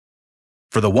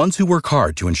For the ones who work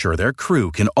hard to ensure their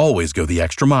crew can always go the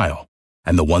extra mile,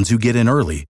 and the ones who get in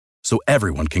early so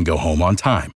everyone can go home on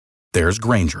time, there's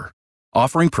Grainger,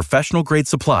 offering professional-grade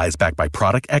supplies backed by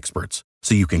product experts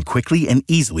so you can quickly and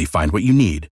easily find what you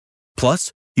need.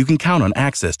 Plus, you can count on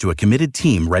access to a committed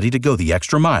team ready to go the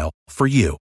extra mile for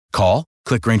you. Call,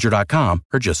 click Grainger.com,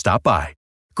 or just stop by.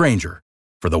 Grainger,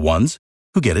 for the ones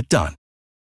who get it done.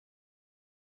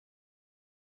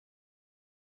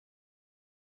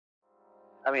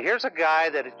 I mean, here's a guy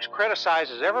that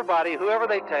criticizes everybody, whoever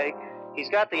they take. He's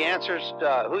got the answers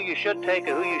to who you should take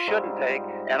and who you shouldn't take.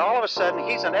 And all of a sudden,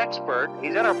 he's an expert.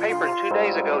 He's in our paper 2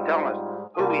 days ago telling us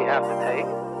who we have to take.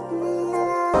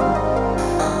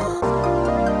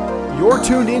 You're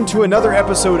tuned into another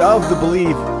episode of the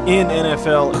Believe in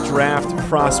NFL Draft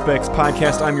Prospects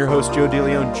podcast. I'm your host, Joe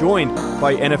DeLeon, joined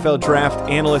by NFL draft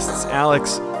analysts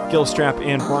Alex Gilstrap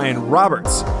and Ryan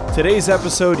Roberts. Today's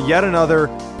episode, yet another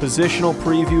positional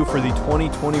preview for the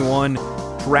 2021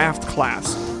 draft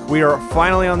class. We are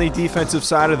finally on the defensive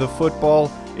side of the football,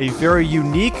 a very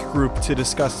unique group to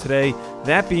discuss today,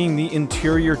 that being the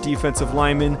interior defensive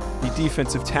linemen, the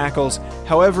defensive tackles,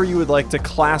 however you would like to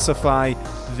classify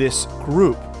this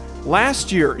group.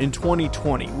 Last year in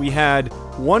 2020, we had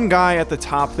one guy at the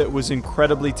top that was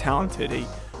incredibly talented, a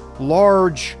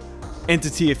large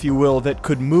entity, if you will, that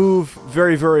could move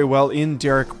very, very well in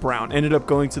Derek Brown. Ended up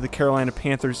going to the Carolina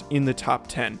Panthers in the top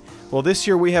 10. Well, this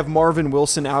year we have Marvin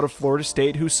Wilson out of Florida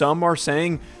State, who some are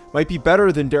saying might be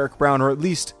better than Derek Brown, or at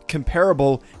least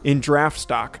comparable in draft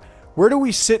stock. Where do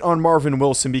we sit on Marvin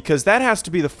Wilson? Because that has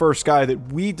to be the first guy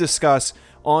that we discuss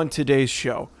on today's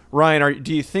show. Ryan,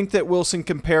 do you think that Wilson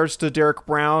compares to Derek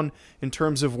Brown in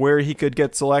terms of where he could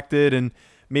get selected and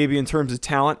maybe in terms of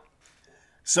talent?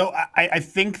 So I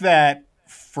think that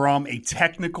from a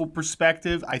technical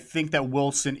perspective, I think that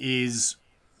Wilson is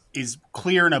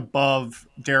clear and above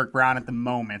Derek Brown at the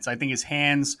moment. So I think his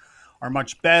hands are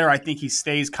much better. I think he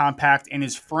stays compact in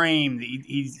his frame.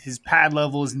 His pad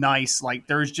level is nice. Like,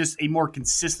 there's just a more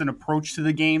consistent approach to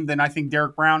the game than I think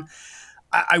Derek Brown.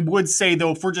 I would say,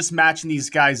 though, if we're just matching these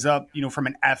guys up, from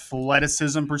an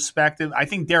athleticism perspective, I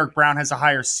think Derek Brown has a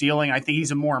higher ceiling. I think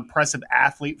he's a more impressive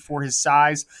athlete for his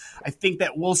size. I think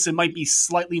that Wilson might be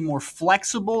slightly more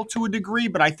flexible to a degree,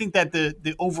 but I think that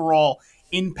the overall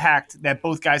impact that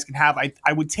both guys can have,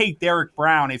 I would take Derek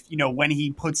Brown if, when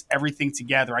he puts everything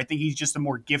together. I think he's just a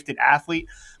more gifted athlete,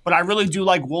 but I really do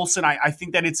like Wilson. I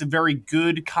think that it's a very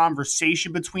good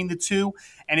conversation between the two.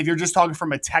 And if you're just talking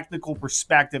from a technical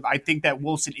perspective, I think that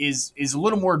Wilson is a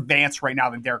little more advanced right now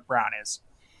than Derek Brown is.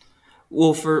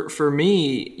 Well, for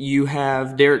me, you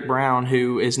have Derek Brown,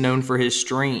 who is known for his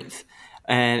strength.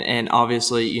 And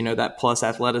obviously, that plus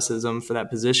athleticism for that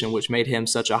position, which made him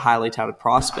such a highly touted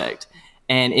prospect.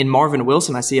 And in Marvin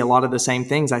Wilson, I see a lot of the same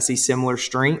things. I see similar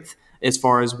strength as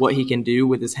far as what he can do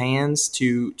with his hands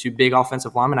to big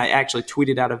offensive linemen. I actually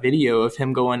tweeted out a video of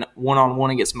him going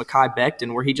one-on-one against Mekhi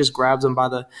Becton, where he just grabs him by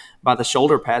the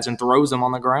shoulder pads and throws him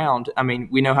on the ground. I mean,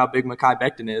 we know how big Mekhi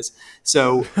Becton is.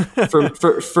 So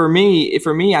for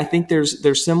me, I think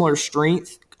there's similar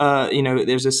strength.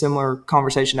 There's a similar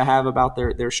conversation to have about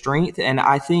their strength, and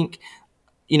I think.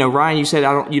 Ryan, you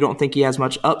said you don't think he has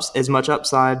as much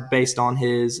upside based on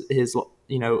his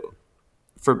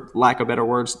for lack of better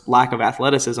words, lack of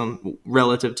athleticism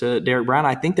relative to Derek Brown.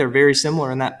 I think they're very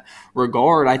similar in that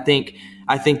regard. I think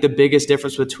the biggest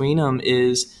difference between them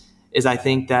is I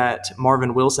think that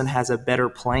Marvin Wilson has a better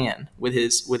plan with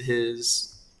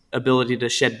his ability to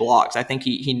shed blocks. I think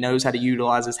he knows how to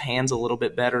utilize his hands a little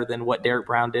bit better than what Derek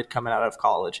Brown did coming out of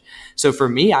college. So for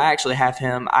me, I actually have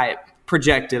him.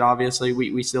 Projected, obviously,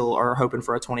 we still are hoping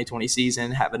for a 2020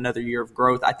 season, have another year of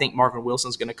growth. I think Marvin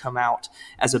Wilson's going to come out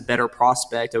as a better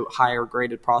prospect, a higher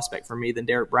graded prospect for me than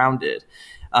Derek Brown did.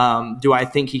 Do I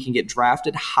think he can get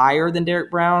drafted higher than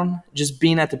Derek Brown? Just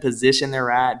being at the position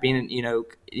they're at, being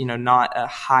not a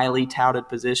highly touted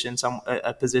position,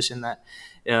 a position that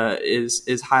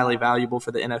is highly valuable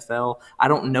for the NFL. I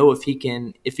don't know if he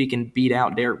can beat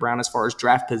out Derek Brown as far as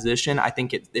draft position. I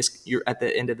think you're at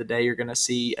the end of the day, you're going to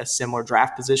see a similar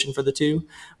draft position for the two.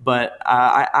 But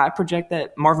I project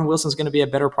that Marvin Wilson's going to be a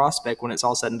better prospect when it's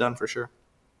all said and done for sure.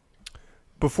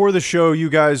 Before the show, you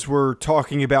guys were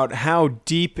talking about how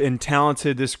deep and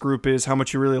talented this group is, how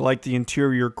much you really like the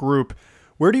interior group.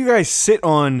 Where do you guys sit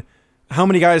on how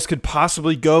many guys could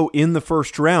possibly go in the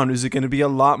first round? Is it going to be a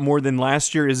lot more than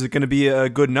last year? Is it going to be a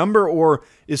good number, or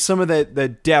is some of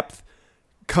that depth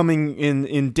coming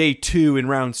in day two in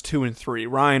rounds 2 and 3?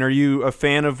 Ryan, are you a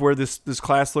fan of where this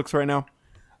class looks right now?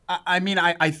 I mean,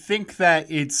 I think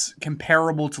that it's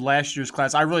comparable to last year's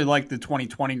class. I really like the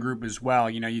 2020 group as well.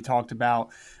 You talked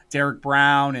about, Derek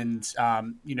Brown and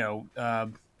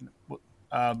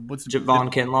what's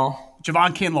Javon Kinlaw.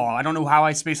 Javon Kinlaw. I don't know how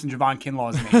I spaced on Javon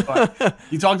Kinlaw's name, but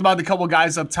you talked about the couple of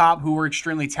guys up top who were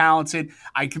extremely talented.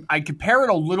 I compare it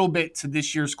a little bit to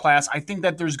this year's class. I think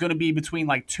that there's going to be between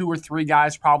like 2 or 3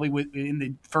 guys probably in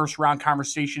the first round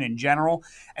conversation in general.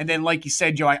 And then, like you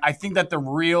said, Joe, I think that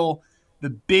the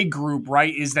big group,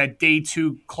 right, is that day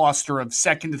 2 cluster of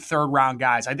second to third round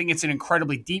guys. I think it's an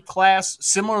incredibly deep class,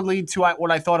 similarly to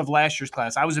what I thought of last year's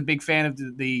class. I was a big fan of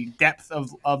the depth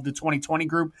of the 2020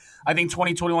 group. I think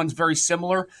 2021 is very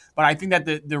similar, but I think that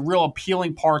the real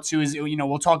appealing part too is,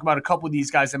 we'll talk about a couple of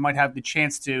these guys that might have the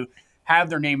chance to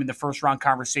have their name in the first round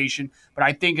conversation. But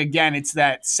I think, again, it's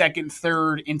that second,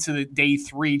 third into the day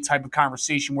 3 type of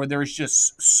conversation where there's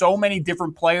just so many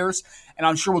different players. And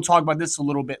I'm sure we'll talk about this a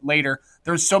little bit later.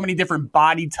 There's so many different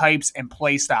body types and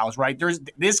play styles, right? There's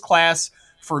this class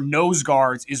for nose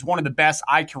guards is one of the best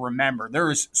I can remember. There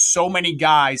is so many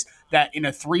guys that in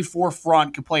a 3-4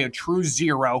 front can play a true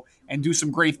 0 and do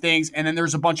some great things. And then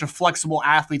there's a bunch of flexible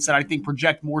athletes that I think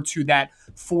project more to that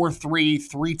 4-3,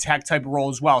 3-tech type of role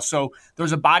as well. So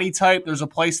there's a body type, there's a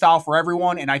play style for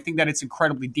everyone, and I think that it's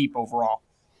incredibly deep overall.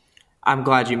 I'm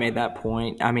glad you made that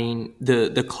point. I mean,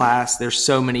 the class, there's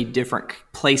so many different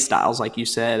play styles, like you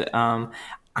said.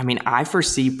 I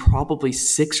foresee probably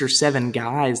 6 or 7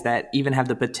 guys that even have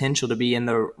the potential to be in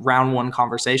the round 1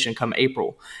 conversation come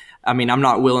April. I mean, I'm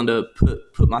not willing to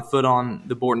put my foot on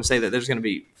the board and say that there's going to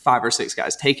be 5 or 6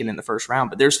 guys taken in the first round,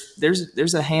 but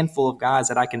there's a handful of guys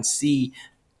that I can see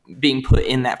being put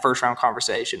in that first round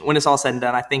conversation. When it's all said and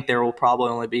done, I think there will probably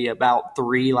only be about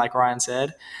 3, like Ryan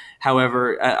said.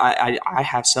 However, I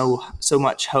have so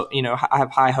much hope. I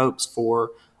have high hopes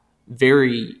for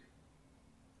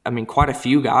quite a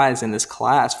few guys in this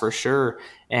class for sure.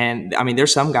 And I mean,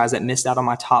 there's some guys that missed out on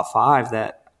my top 5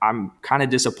 that I'm kind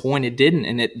of disappointed didn't.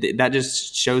 And that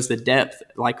just shows the depth,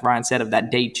 like Ryan said, of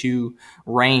that day 2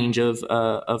 range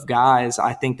of guys.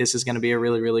 I think this is going to be a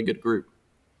really, really good group.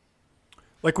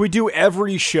 Like we do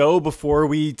every show before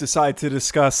we decide to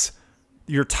discuss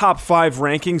your top 5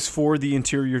 rankings for the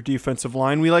interior defensive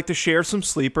line, we like to share some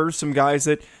sleepers, some guys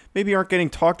that maybe aren't getting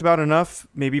talked about enough,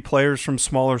 maybe players from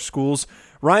smaller schools.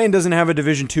 Ryan doesn't have a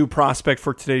Division II prospect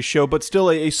for today's show, but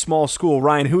still a small school.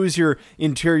 Ryan, who is your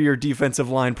interior defensive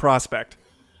line prospect?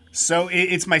 So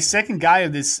it's my second guy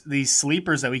of these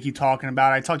sleepers that we keep talking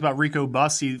about. I talked about Rico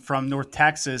Bussey from North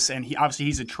Texas, and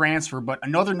he's a transfer, but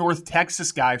another North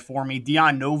Texas guy for me,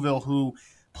 Dion Noville, who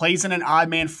plays in an odd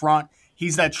man front.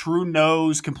 He's that true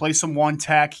nose, can play some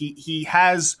 1-tech. He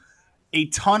has a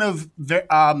ton of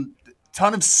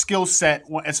skill set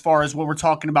as far as what we're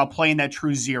talking about playing that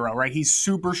true 0, right? He's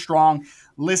super strong,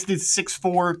 listed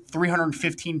 6'4",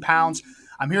 315 pounds.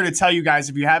 I'm here to tell you guys,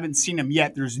 if you haven't seen him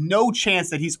yet, there's no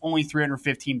chance that he's only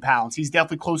 315 pounds. He's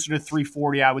definitely closer to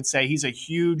 340, I would say. He's a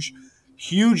huge,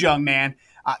 huge young man.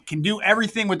 Can do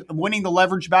everything with winning the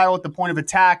leverage battle at the point of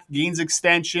attack, gains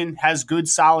extension, has good,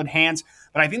 solid hands.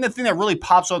 But I think the thing that really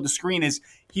pops out the screen is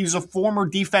he was a former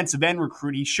defensive end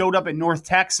recruit. He showed up at North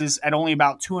Texas at only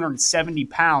about 270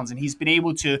 pounds, and he's been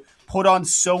able to put on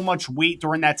so much weight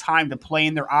during that time to play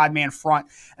in their odd man front.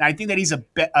 And I think that he's a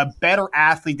better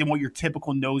athlete than what your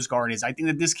typical nose guard is. I think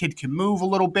that this kid can move a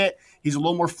little bit. He's a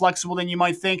little more flexible than you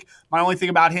might think. My only thing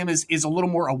about him is a little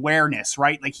more awareness,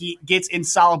 right? Like he gets in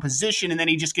solid position, and then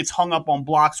he just gets hung up on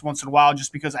blocks once in a while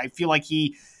just because I feel like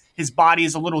his body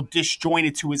is a little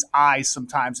disjointed to his eyes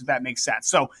sometimes, if that makes sense.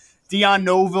 So Dion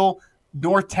Noville,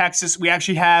 North Texas, we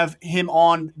actually have him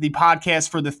on the podcast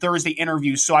for the Thursday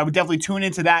interview, so I would definitely tune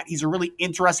into that. He's a really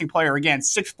interesting player. Again,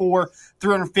 6'4",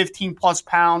 315-plus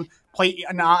pound, play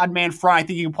an odd man front. I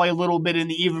think he can play a little bit in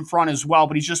the even front as well,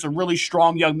 but he's just a really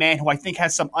strong young man who I think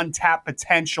has some untapped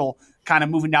potential kind of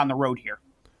moving down the road here.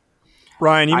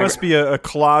 Ryan, you must be a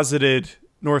closeted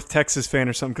North Texas fan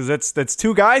or something, because that's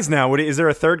 2 guys now. Is there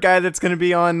a third guy that's going to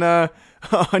be on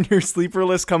your sleeper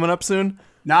list coming up soon?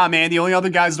 Nah, man. The only other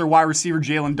guys are wide receiver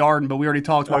Jalen Darden, but we already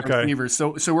talked about receivers,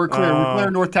 so we're clear. We're clear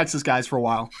North Texas guys for a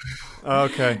while.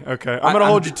 Okay. I'm gonna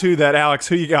hold you to that, Alex.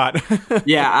 Who you got?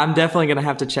 Yeah, I'm definitely gonna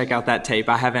have to check out that tape.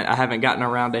 I haven't gotten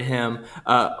around to him.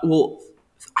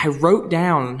 I wrote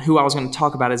down who I was going to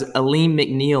talk about is Aleem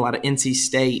McNeil out of NC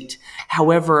State.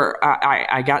 However,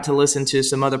 I got to listen to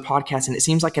some other podcasts, and it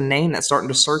seems like a name that's starting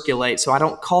to circulate. So I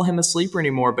don't call him a sleeper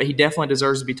anymore, but he definitely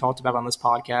deserves to be talked about on this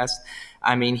podcast.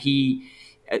 I mean,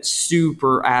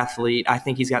 super athlete. I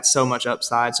think he's got so much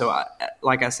upside. So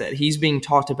like I said, he's being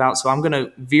talked about. So I'm going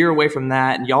to veer away from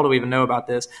that. And y'all don't even know about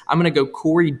this. I'm going to go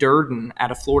Corey Durden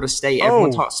out of Florida State.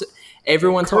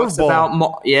 Everyone talks about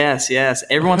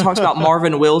Everyone talks about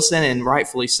Marvin Wilson, and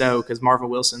rightfully so, because Marvin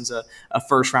Wilson's a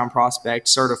first-round prospect,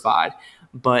 certified.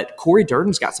 But Corey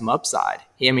Durden's got some upside.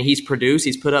 He's produced.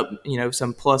 He's put up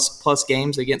some plus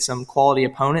games against some quality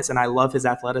opponents, and I love his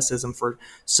athleticism for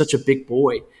such a big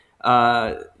boy.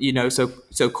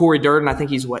 So Corey Durden, I think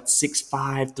he's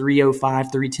 6'5",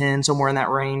 305, 310, somewhere in that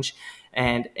range.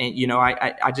 And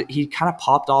he kind of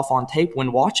popped off on tape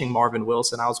when watching Marvin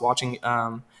Wilson. I was watching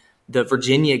the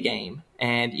Virginia game,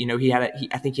 and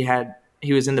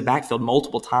he was in the backfield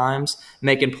multiple times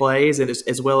making plays, and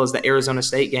as well as the Arizona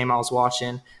State game I was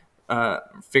watching.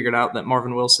 Figured out that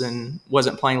Marvin Wilson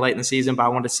wasn't playing late in the season, but I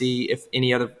wanted to see if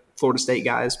any other Florida State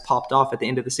guys popped off at the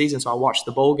end of the season. So I watched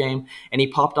the bowl game, and he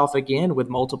popped off again with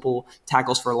multiple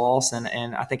tackles for loss and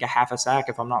I think a half a sack,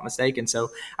 if I'm not mistaken. So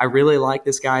I really like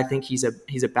this guy. I think he's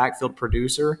a backfield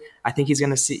producer. I think he's going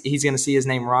to see his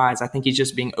name rise. I think he's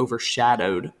just being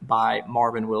overshadowed by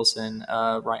Marvin Wilson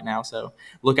right now. So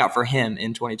look out for him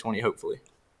in 2020, hopefully.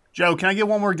 Joe, can I get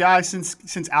one more guy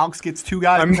since Alex gets two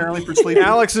guys apparently for sleeping?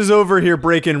 Alex is over here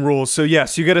breaking rules, so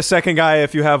yes, you get a second guy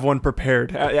if you have one prepared.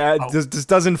 This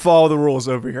doesn't follow the rules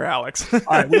over here, Alex. All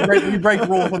right, we break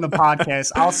rules on the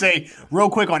podcast. I'll say real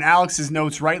quick on Alex's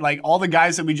notes, right? Like all the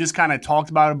guys that we just kind of talked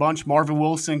about a bunch, Marvin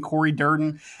Wilson, Corey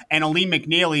Durden, and Aleem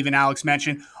McNeil, even Alex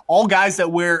mentioned, all guys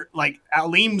that wear, like,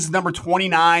 Aleem's number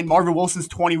 29, Marvin Wilson's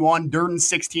 21, Durden's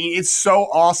 16. It's so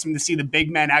awesome to see the big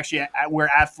men actually wear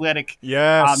athletic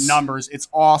numbers. It's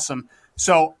awesome.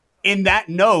 So in that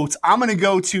note, I'm going to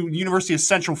go to the University of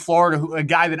Central Florida, a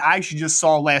guy that I actually just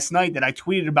saw last night that I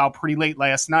tweeted about pretty late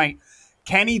last night.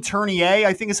 Kenny Turnier,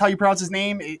 I think is how you pronounce his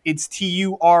name. It's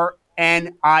Turnier,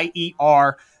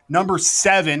 number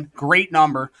 7, great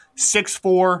number,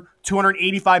 6'4",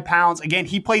 285 pounds. Again,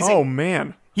 he plays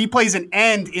He plays an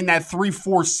end in that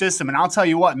 3-4 system, and I'll tell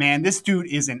you what, man, this dude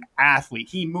is an athlete.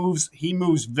 He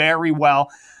moves very well.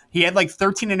 He had like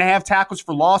 13 and a half tackles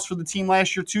for loss for the team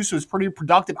last year too, so it's pretty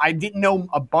productive. I didn't know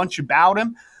a bunch about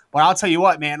him, but I'll tell you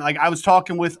what, man, like I was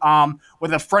talking with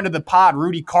a friend of the pod,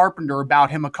 Rudy Carpenter, about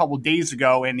him a couple days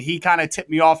ago, and he kind of tipped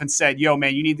me off and said, yo,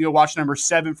 man, you need to go watch number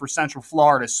 7 for Central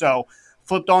Florida. So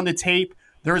flipped on the tape.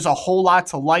 There's a whole lot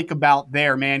to like about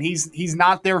there, man. He's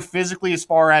not there physically as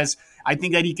far as I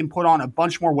think that he can put on a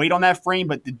bunch more weight on that frame,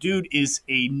 but the dude is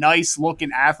a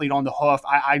nice-looking athlete on the hoof.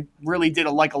 I really did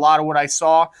like a lot of what I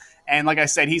saw, and like I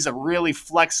said, he's a really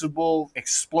flexible,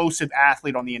 explosive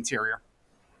athlete on the interior.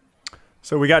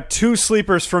 So we got 2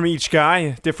 sleepers from each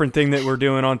guy, different thing that we're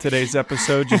doing on today's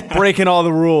episode, just breaking all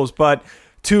the rules, but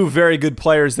 2 very good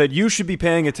players that you should be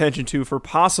paying attention to for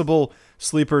possible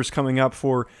sleepers coming up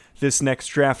for this next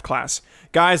draft class.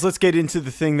 Guys, let's get into the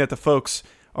thing that the folks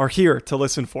are here to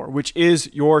listen for, which is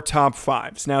your top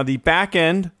 5s. Now, the back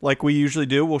end, like we usually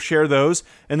do, we'll share those,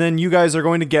 and then you guys are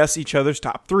going to guess each other's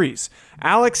top 3s.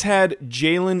 Alex had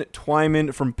Jalen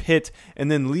Twyman from Pitt, and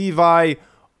then Levi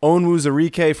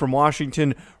Onwuzurike from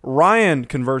Washington. Ryan,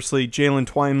 conversely, Jalen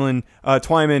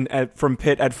Twyman from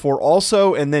Pitt at 4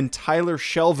 also, and then Tyler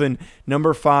Shelvin,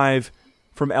 number 5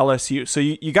 from LSU. So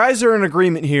you guys are in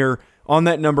agreement here on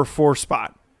that number 4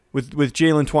 spot with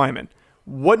Jalen Twyman.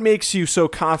 What makes you so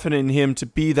confident in him to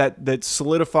be that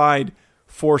solidified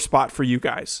 4 spot for you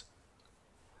guys?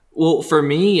 Well, for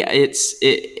me,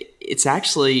 it's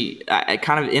actually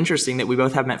kind of interesting that we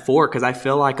both have him at 4, because I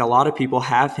feel like a lot of people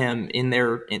have him in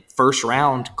their first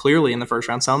round, clearly in the first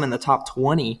round, some in the top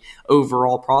 20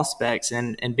 overall prospects,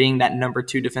 and being that number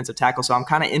 2 defensive tackle. So I'm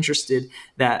kind of interested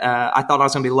that I thought I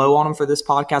was going to be low on him for this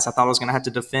podcast. I thought I was going to have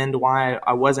to defend why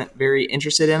I wasn't very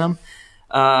interested in him.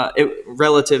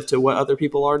 Relative to what other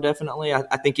people are, definitely.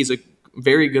 I think he's a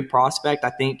very good prospect. I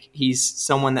think he's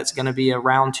someone that's going to be a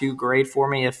round 2 grade for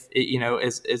me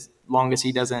as long as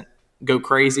he doesn't go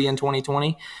crazy in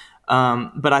 2020.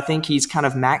 But I think he's kind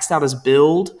of maxed out his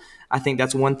build. I think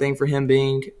that's one thing for him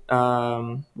being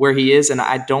where he is, and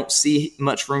I don't see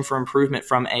much room for improvement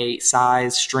from a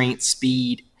size, strength,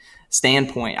 speed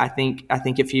standpoint. I think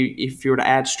if you were to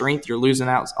add strength, you're losing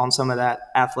out on some of that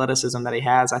athleticism that he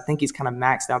has. I think he's kind of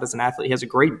maxed out as an athlete. He has a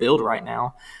great build right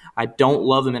now. I don't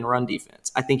love him in run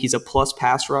defense. I think he's a plus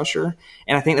pass rusher,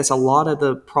 and I think that's a lot of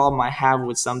the problem I have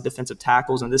with some defensive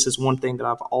tackles, and this is one thing that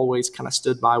I've always kind of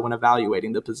stood by when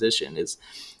evaluating the position is,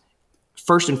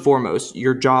 first and foremost,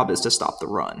 your job is to stop the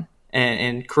run.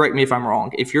 And correct me if I'm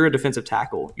wrong. If you're a defensive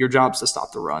tackle, your job is to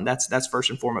stop the run. That's first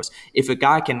and foremost. If a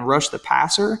guy can rush the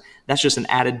passer, that's just an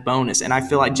added bonus. And I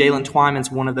feel like Jalen Twyman's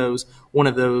one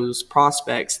of those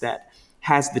prospects that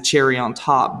has the cherry on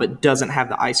top but doesn't have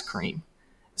the ice cream.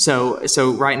 So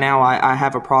right now I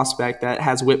have a prospect that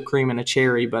has whipped cream and a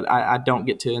cherry, but I don't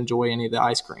get to enjoy any of the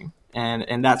ice cream.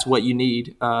 And that's what you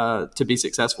need to be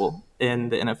successful in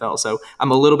the NFL. So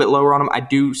I'm a little bit lower on him. I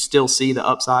do still see the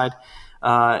upside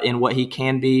in what he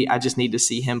can be. I just need to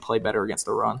see him play better against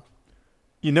the run.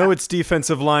 You know it's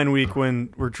defensive line week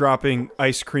when we're dropping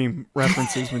ice cream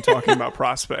references when talking about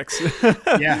prospects.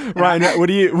 Yeah, Ryan, what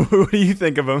do you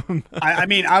think of him? I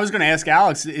mean, I was going to ask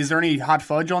Alex, is there any hot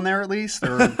fudge on there at least?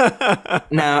 Or?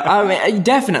 No, I mean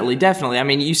definitely. I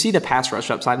mean, you see the pass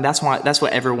rush upside, and that's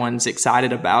what everyone's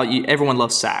excited about. Everyone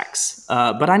loves sacks,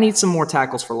 but I need some more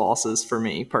tackles for losses for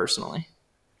me personally.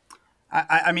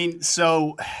 I mean,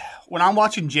 so when I'm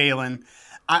watching Jalen,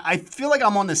 I feel like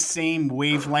I'm on the same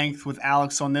wavelength with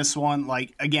Alex on this one.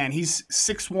 Like, again, he's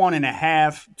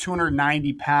 6'1.5",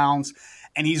 290 pounds,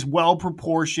 and he's well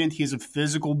proportioned. He has a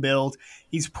physical build.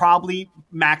 He's probably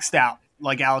maxed out,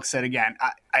 like Alex said again.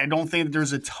 I don't think that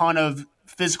there's a ton of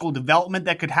physical development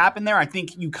that could happen there. I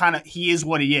think he is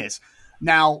what he is.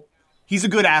 Now, he's a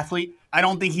good athlete. I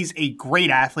don't think he's a great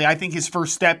athlete. I think his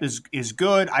first step is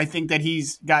good. I think that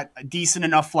he's got decent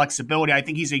enough flexibility. I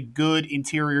think he's a good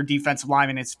interior defensive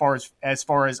lineman as far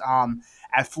as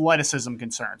athleticism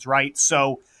concerns, right?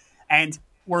 So, and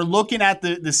we're looking at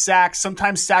the sacks.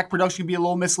 Sometimes sack production can be a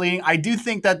little misleading. I do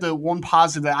think that the one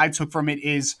positive that I took from it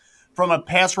is, from a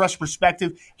pass rush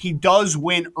perspective, he does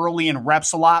win early in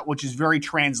reps a lot, which is very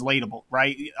translatable,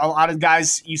 right? A lot of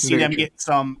guys, you see them get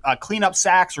some cleanup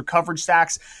sacks or coverage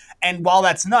sacks. And while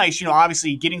that's nice,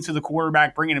 obviously getting to the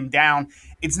quarterback, bringing him down,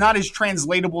 it's not as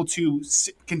translatable to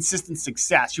consistent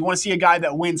success. You want to see a guy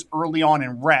that wins early on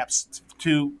in reps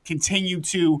to continue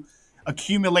to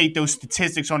accumulate those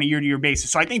statistics on a year-to-year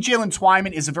basis. So I think Jalen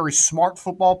Twyman is a very smart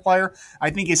football player. I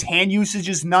think his hand usage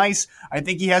is nice. I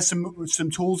think he has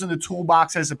some tools in the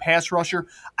toolbox as a pass rusher.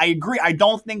 I agree. I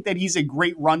don't think that he's a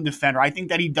great run defender. I think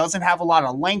that he doesn't have a lot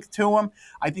of length to him.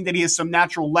 I think that he has some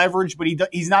natural leverage, but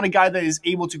he's not a guy that is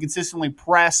able to consistently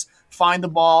press, find the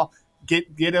ball,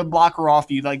 get a blocker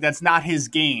off you. Like, that's not his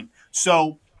game.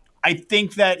 So I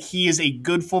think that he is a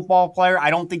good football player. I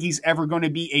don't think he's ever going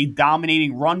to be a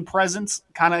dominating run presence,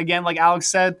 kind of, again, like Alex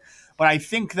said. But I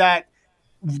think that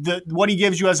what he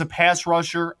gives you as a pass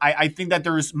rusher, I think that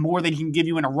there's more that he can give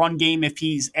you in a run game if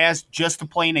he's asked just to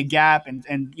play in a gap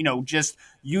and just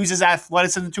use his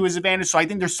athleticism to his advantage. So I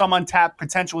think there's some untapped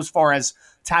potential as far as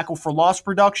tackle for loss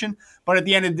production. But at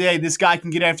the end of the day, this guy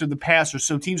can get after the passer,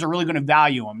 so teams are really going to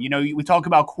value him. We talk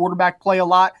about quarterback play a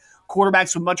lot.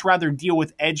 Quarterbacks would much rather deal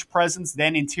with edge presence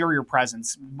than interior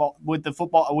presence with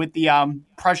the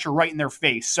pressure right in their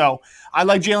face. So I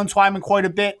like Jalen Twyman quite a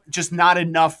bit, just not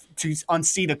enough to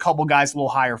unseat a couple guys a little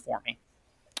higher for me.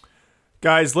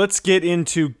 Guys, let's get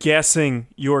into guessing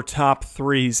your top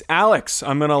threes. Alex,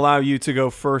 I'm going to allow you to go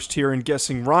first here in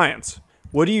guessing Ryan's.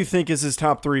 What do you think is his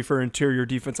top three for interior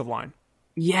defensive line?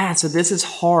 Yeah, so this is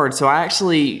hard. So I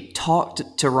actually talked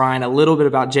to Ryan a little bit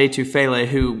about Jay Tufele,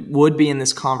 who would be in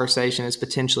this conversation as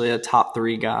potentially a top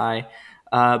three guy,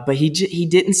 but he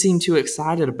didn't seem too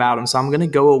excited about him. So I'm going to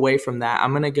go away from that.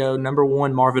 I'm going to go number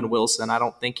one, Marvin Wilson. I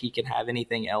don't think he can have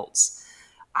anything else.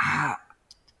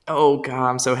 Oh, God,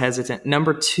 I'm so hesitant.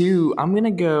 Number two, I'm going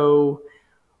to go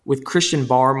with Christian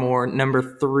Barmore.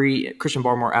 Number three, Christian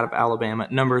Barmore out of Alabama.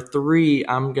 Number three,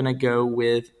 I'm going to go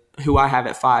with who I have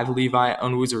at 5, Levi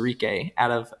Onwuzurike out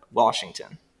of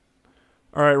Washington.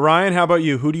 All right, Ryan, how about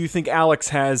you? Who do you think Alex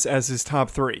has as his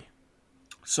top three?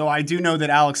 So I do know that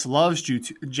Alex loves Jay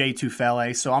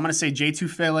Tufele, so I'm going to say Jay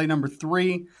Tufele number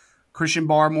 3, Christian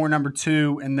Barmore number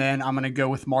 2, and then I'm going to go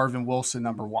with Marvin Wilson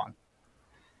number 1.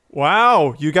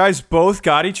 Wow, you guys both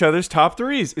got each other's top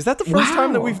threes. Is that the first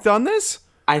time that we've done this?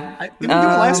 Did we do it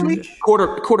last week?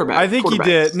 Quarterback. I think you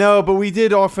did. No, but we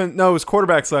did often. No, it was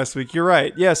quarterbacks last week. You're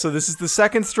right. Yeah, so this is the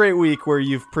second straight week where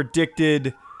you've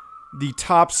predicted the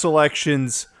top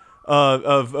selections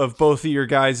of both of your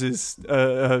guys'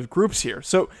 groups here.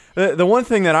 So the one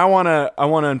thing that I wanna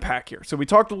unpack here. So we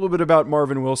talked a little bit about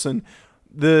Marvin Wilson.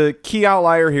 The key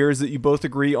outlier here is that you both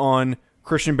agree on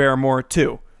Christian Barmore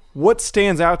too. What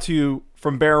stands out to you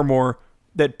from Barmore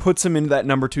that puts him into that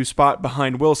number 2 spot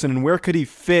behind Wilson, and where could he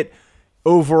fit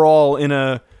overall in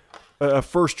a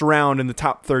first round in the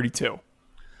top 32?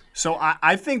 So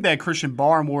I think that Christian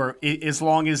Barmore, as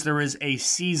long as there is a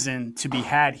season to be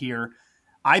had here,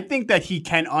 I think that he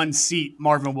can unseat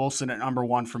Marvin Wilson at number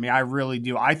 1 for me. I really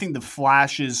do. I think the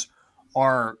flashes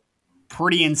are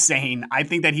pretty insane. I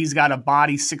think that he's got a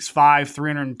body 6'5",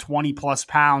 320 plus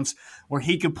pounds, where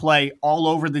he could play all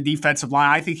over the defensive line.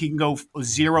 I think he can go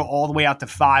 0 all the way out to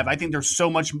 5. I think there's so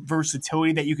much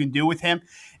versatility that you can do with him.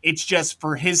 It's just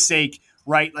for his sake,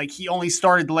 right? Like, he only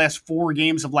started the last 4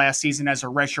 games of last season as a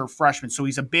redshirt freshman, so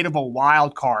he's a bit of a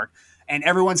wild card. and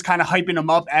everyone's kind of hyping him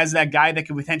up as that guy that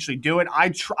could potentially do it.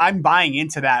 I'm buying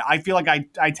into that. I feel like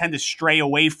I tend to stray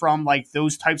away from like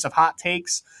those types of hot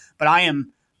takes, but I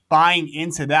am buying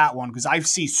into that one because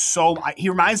he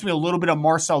reminds me a little bit of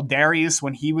Marcel Darius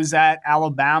when he was at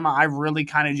Alabama. I really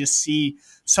kind of just see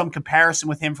some comparison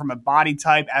with him from a body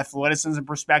type, athleticism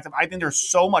perspective. I think there's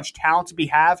so much talent to be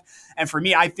had. And for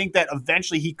me, I think that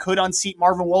eventually he could unseat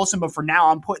Marvin Wilson. But for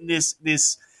now, I'm putting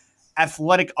this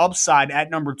athletic upside at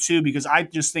number 2 because I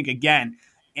just think, again,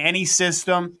 any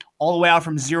system all the way out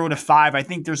from 0 to 5, I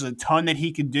think there's a ton that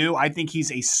he could do. I think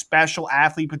he's a special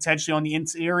athlete potentially on the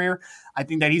interior. I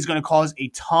think that he's going to cause a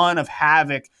ton of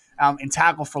havoc in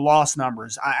tackle for loss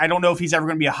numbers. I don't know if he's ever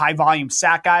going to be a high volume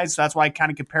sack guy, so that's why I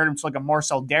kind of compared him to like a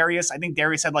Marcel Darius. I think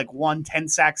Darius had like 1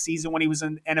 10-sack season when he was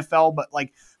in NFL, but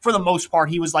like for the most part,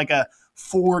 he was like a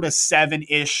 4 to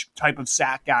 7-ish type of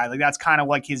sack guy. Like that's kind of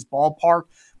like his ballpark.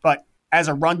 But as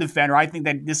a run defender, I think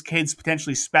that this kid's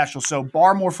potentially special. So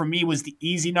Barmore for me was the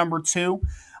easy number 2.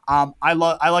 I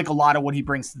like a lot of what he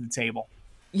brings to the table.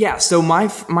 Yeah, so my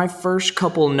first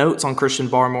couple notes on Christian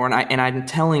Barmore, and I'm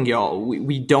telling y'all,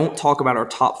 we don't talk about our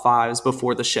top 5s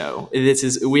before the show.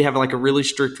 We have like a really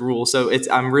strict rule, so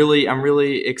I'm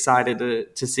really excited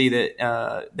to see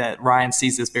that Ryan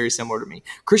sees this very similar to me.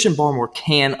 Christian Barmore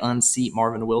can unseat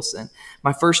Marvin Wilson.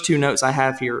 My first 2 notes I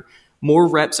have here: more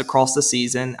reps across the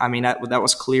season. I mean, that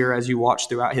was clear as you watched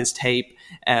throughout his tape.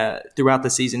 Throughout the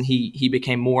season, he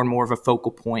became more and more of a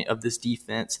focal point of this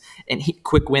defense, and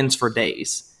quick wins for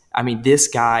days. I mean, this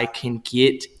guy can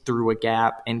get through a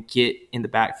gap and get in the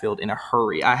backfield in a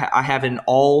hurry. I have in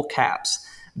all caps,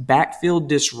 backfield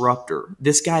disruptor.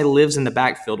 This guy lives in the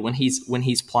backfield when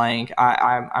he's playing.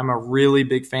 I'm a really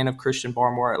big fan of Christian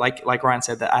Barmore. Like Ryan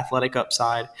said, the athletic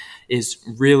upside is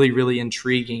really, really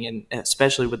intriguing, and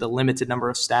especially with the limited number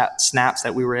of snaps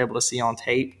that we were able to see on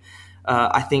tape.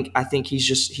 I think he's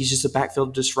just a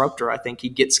backfield disruptor. I think he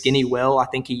gets skinny well. I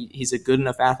think he's a good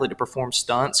enough athlete to perform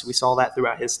stunts. We saw that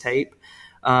throughout his tape.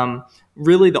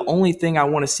 Really, the only thing I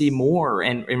want to see more,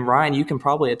 and Ryan, you can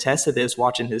probably attest to this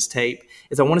watching his tape,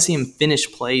 is I want to see him finish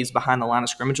plays behind the line of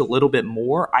scrimmage a little bit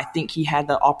more. I think he had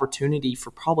the opportunity for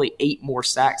probably 8 more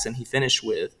sacks than he finished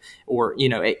with, or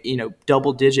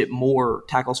double-digit more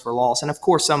tackles for loss. And of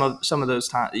course, some of those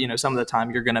time, some of the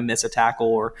time you're going to miss a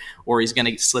tackle or he's going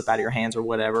to slip out of your hands or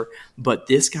whatever. But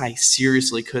this guy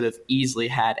seriously could have easily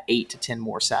had 8 to 10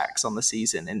 more sacks on the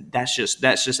season, and that's just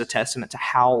a testament to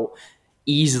how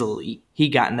easily he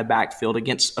got in the backfield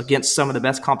against some of the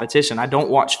best competition. I don't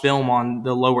watch film on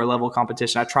the lower level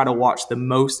competition. I try to watch the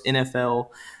most NFL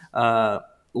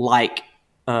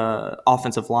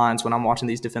offensive lines when I'm watching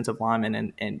these defensive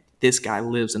linemen, and this guy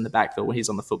lives in the backfield when he's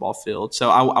on the football field. So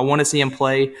I want to see him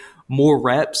play more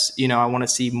reps. I want to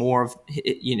see more of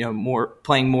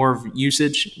more of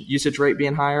usage rate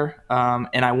being higher,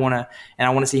 and I want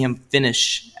to see him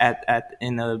finish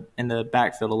in the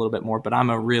backfield a little bit more. But I'm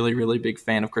a really, really big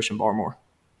fan of Christian Barmore.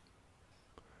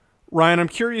 Ryan, I'm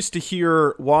curious to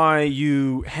hear why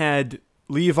you had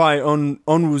Levi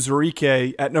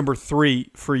Onwuzurike at number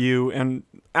 3 for you, and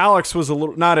Alex was a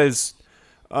little not as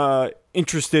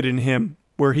interested in him,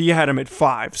 where he had him at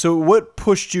 5. So what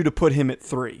pushed you to put him at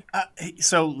 3?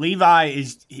 So Levi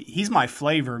he's my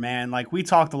flavor, man. Like we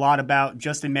talked a lot about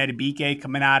Justin Madubuike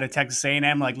coming out of Texas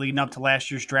A&M, like leading up to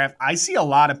last year's draft. I see a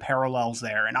lot of parallels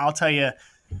there, and I'll tell you,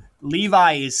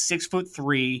 Levi is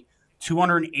 6'3",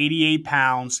 288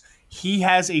 pounds. He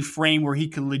has a frame where he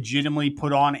could legitimately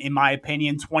put on, in my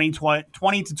opinion, 20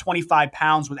 to 25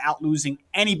 pounds without losing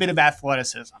any bit of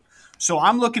athleticism. So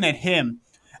I'm looking at him,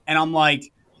 and I'm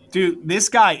like, dude, this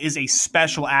guy is a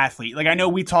special athlete. Like I know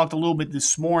we talked a little bit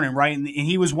this morning, right? And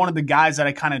he was one of the guys that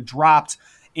I kind of dropped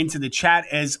into the chat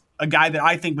as a guy that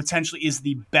I think potentially is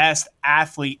the best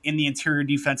athlete in the interior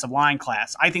defensive line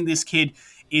class. I think this kid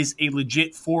is a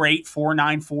legit 4'8",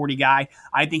 4'9", 40 guy.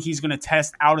 I think he's going to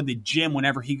test out of the gym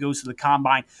whenever he goes to the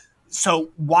combine. So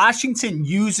Washington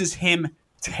uses him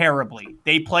terribly.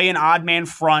 They play an odd man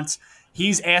front.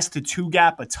 He's asked to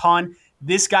 2-gap a ton.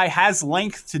 This guy has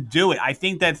length to do it. I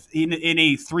think that in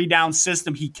a 3-down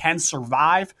system, he can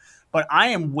survive. But I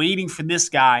am waiting for this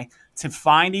guy to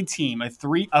find a team, a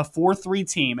 4-3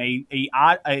 team,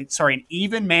 an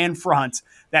even man front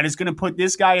that is going to put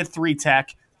this guy at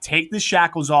 3-tech, take the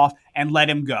shackles off, and let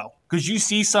him go. Because you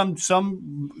see some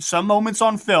moments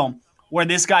on film where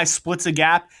this guy splits a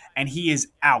gap and he is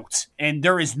out. And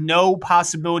there is no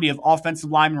possibility of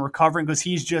offensive lineman recovering because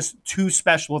he's just too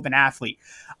special of an athlete.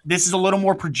 This is a little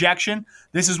more projection.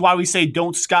 This is why we say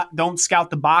don't scout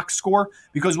the box score,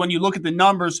 because when you look at the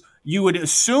numbers, you would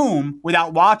assume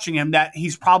without watching him that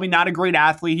he's probably not a great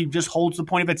athlete. He just holds the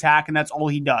point of attack, and that's all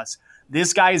he does.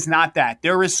 This guy is not that.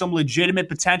 There is some legitimate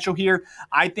potential here.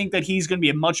 I think that he's going to be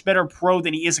a much better pro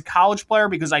than he is a college player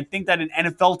because I think that an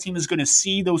NFL team is going to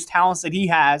see those talents that he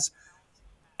has.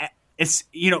 It's,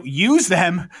 use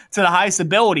them to the highest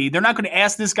ability. They're not going to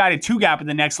ask this guy to two-gap at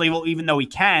the next level, even though he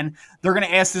can. They're going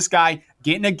to ask this guy,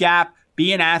 get in a gap,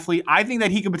 be an athlete. I think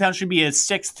that he could potentially be a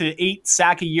 6 to 8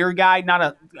 sack a year guy, not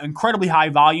an incredibly high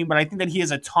volume, but I think that he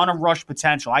has a ton of rush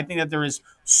potential. I think that there is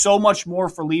so much more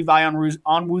for Levi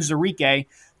Onwuzurike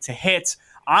to hit.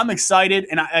 I'm excited,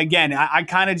 and I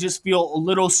kind of just feel a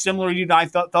little similar to you that I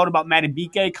thought about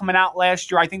Madubuike coming out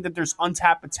last year. I think that there's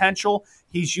untapped potential.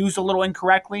 He's used a little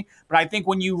incorrectly, but I think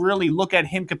when you really look at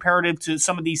him comparative to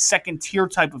some of these second-tier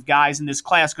type of guys in this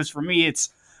class, because for me it's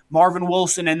Marvin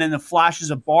Wilson and then the flashes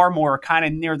of Barmore are kind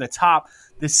of near the top.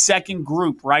 The second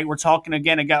group, right? We're talking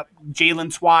again about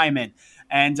Jalen Twyman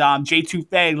and Jay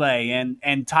Tufele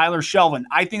and Tyler Shelvin.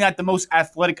 I think that the most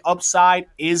athletic upside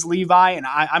is Levi, and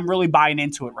I'm really buying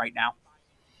into it right now.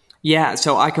 Yeah,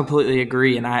 so I completely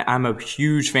agree, and I'm a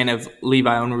huge fan of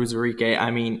Levi Onwuzurike.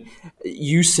 I mean,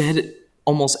 you said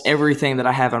almost everything that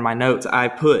I have in my notes.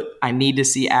 I need to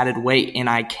see added weight, and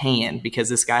I can because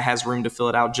this guy has room to fill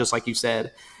it out, just like you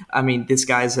said. I mean, this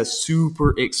guy is a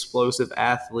super explosive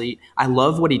athlete. I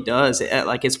love what he does.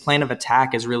 Like, his plan of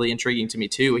attack is really intriguing to me,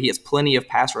 too. He has plenty of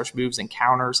pass rush moves and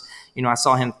counters. I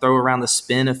saw him throw around the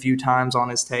spin a few times on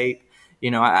his tape.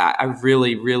 I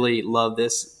really, really love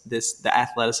the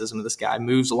athleticism of this guy.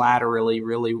 Moves laterally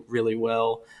really, really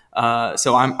well.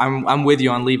 So I'm with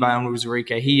you on Levi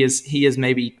Onwuzurike. He is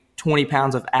maybe 20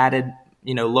 pounds of added,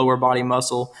 lower body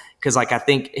muscle. Cause I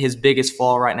think his biggest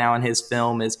flaw right now in his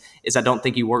film is I don't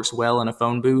think he works well in a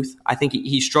phone booth. I think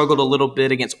he struggled a little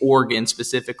bit against Oregon,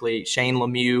 specifically Shane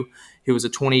Lemieux, who was a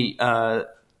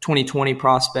 2020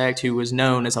 prospect who was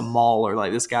known as a mauler.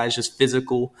 Like, this guy's just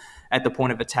physical at the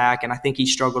point of attack, and I think he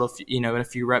struggled, in a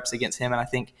few reps against him. And I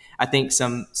think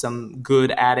some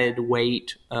good added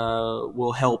weight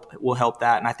will help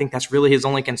that. And I think that's really his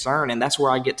only concern. And that's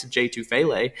where I get to Jay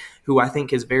Tufele, who I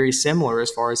think is very similar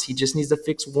as far as he just needs to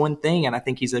fix one thing, and I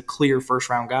think he's a clear first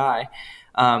round guy.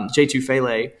 Jay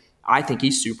Tufele, I think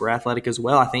he's super athletic as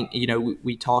well. I think,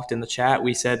 we talked in the chat.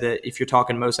 We said that if you're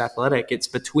talking most athletic, it's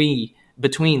between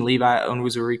Levi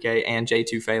Onwuzurike and Jay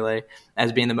Tufele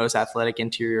as being the most athletic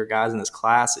interior guys in this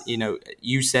class.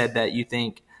 You said that you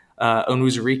think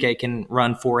Onwuzurike can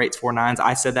run 4.8s, 4.9s.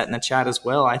 I said that in the chat as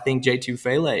well. I think Jay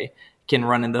Tufele can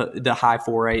run in the high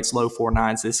 4.8s, low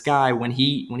 4.9s. This guy, when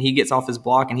he gets off his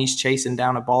block and he's chasing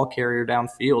down a ball carrier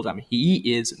downfield, I mean,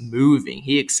 he is moving.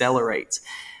 He accelerates.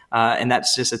 And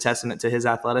that's just a testament to his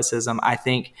athleticism. I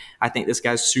think this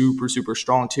guy's super, super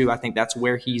strong too. I think that's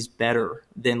where he's better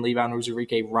than Levi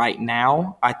Onwuzurike right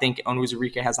now. I think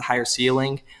Onwuzurike has a higher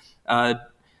ceiling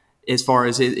as far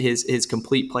as his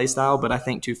complete play style, but I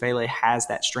think Tufele has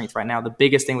that strength right now. The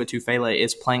biggest thing with Tufele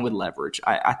is playing with leverage.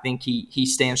 I think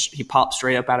he pops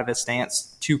straight up out of his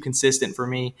stance, too consistent for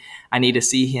me. I need to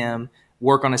see him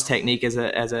work on his technique as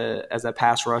a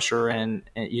pass rusher and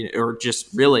or just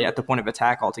really at the point of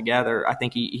attack altogether. I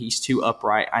think he's too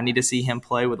upright. I need to see him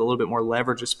play with a little bit more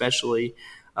leverage, especially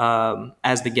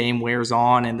as the game wears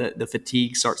on and the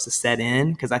fatigue starts to set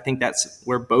in, because I think that's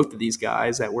where both of these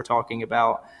guys that we're talking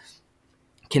about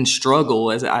can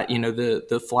struggle. As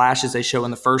the flashes they show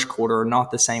in the first quarter are not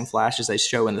the same flashes they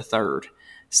show in the third.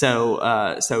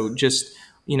 So just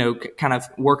kind of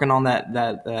working on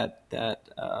that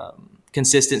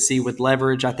consistency with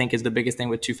leverage, I think, is the biggest thing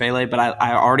with Tufele. But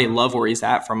I already love where he's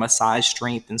at from a size,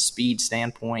 strength, and speed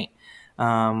standpoint.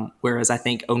 Whereas I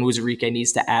think Onwuzurike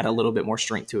needs to add a little bit more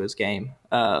strength to his game,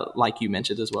 like you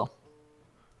mentioned as well.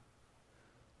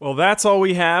 Well, that's all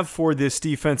we have for this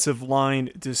defensive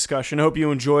line discussion. I hope you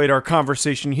enjoyed our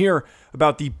conversation here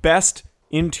about the best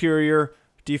interior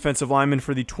defensive lineman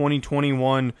for the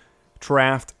 2021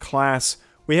 draft class.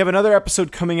 We have another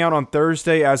episode coming out on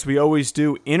Thursday, as we always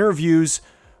do, interviews.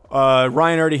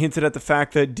 Ryan already hinted at the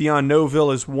fact that Dion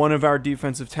Noville is one of our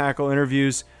defensive tackle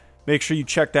interviews. Make sure you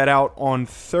check that out on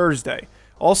Thursday.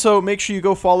 Also, make sure you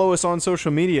go follow us on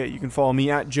social media. You can follow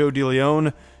me at Joe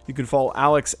DeLeon. You can follow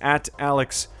Alex at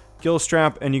Alex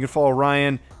Gilstrap, and you can follow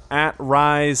Ryan at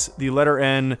Rise, the letter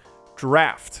N,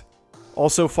 Draft.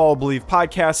 Also follow Believe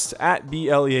Podcasts at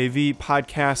BLEAV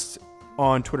Podcasts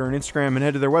on Twitter and Instagram, and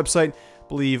head to their website,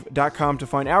 Believe.com, to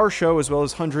find our show as well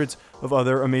as hundreds of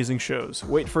other amazing shows.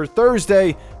 Wait for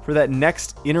Thursday for that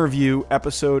next interview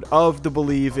episode of the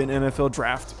Believe in NFL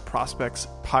Draft Prospects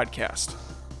podcast.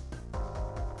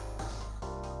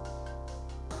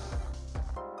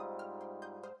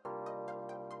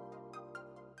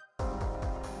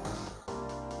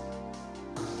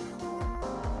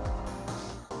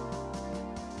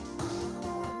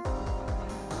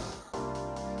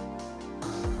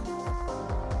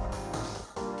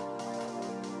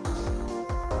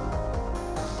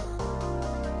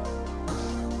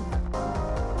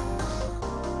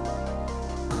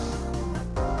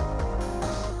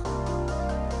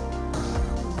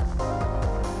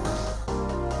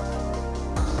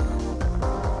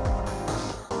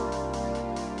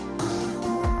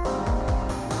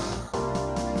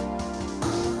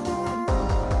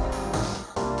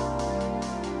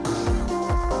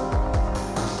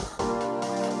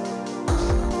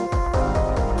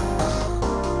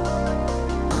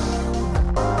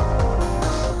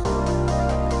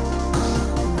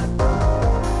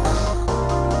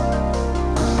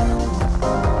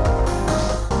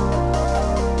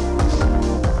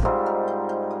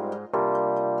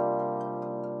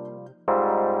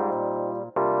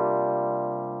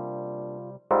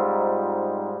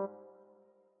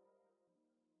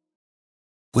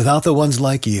 Without the ones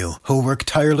like you, who work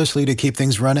tirelessly to keep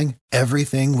things running,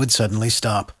 everything would suddenly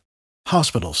stop.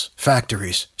 Hospitals,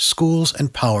 factories, schools,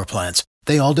 and power plants,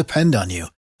 they all depend on you.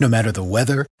 No matter the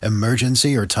weather,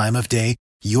 emergency, or time of day,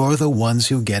 you're the ones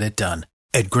who get it done.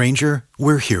 At Grainger,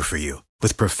 we're here for you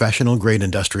with professional-grade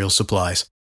industrial supplies.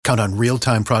 Count on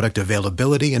real-time product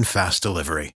availability and fast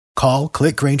delivery. Call,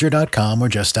 click Grainger.com, or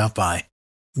just stop by.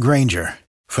 Grainger,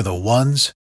 for the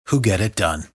ones who get it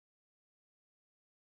done.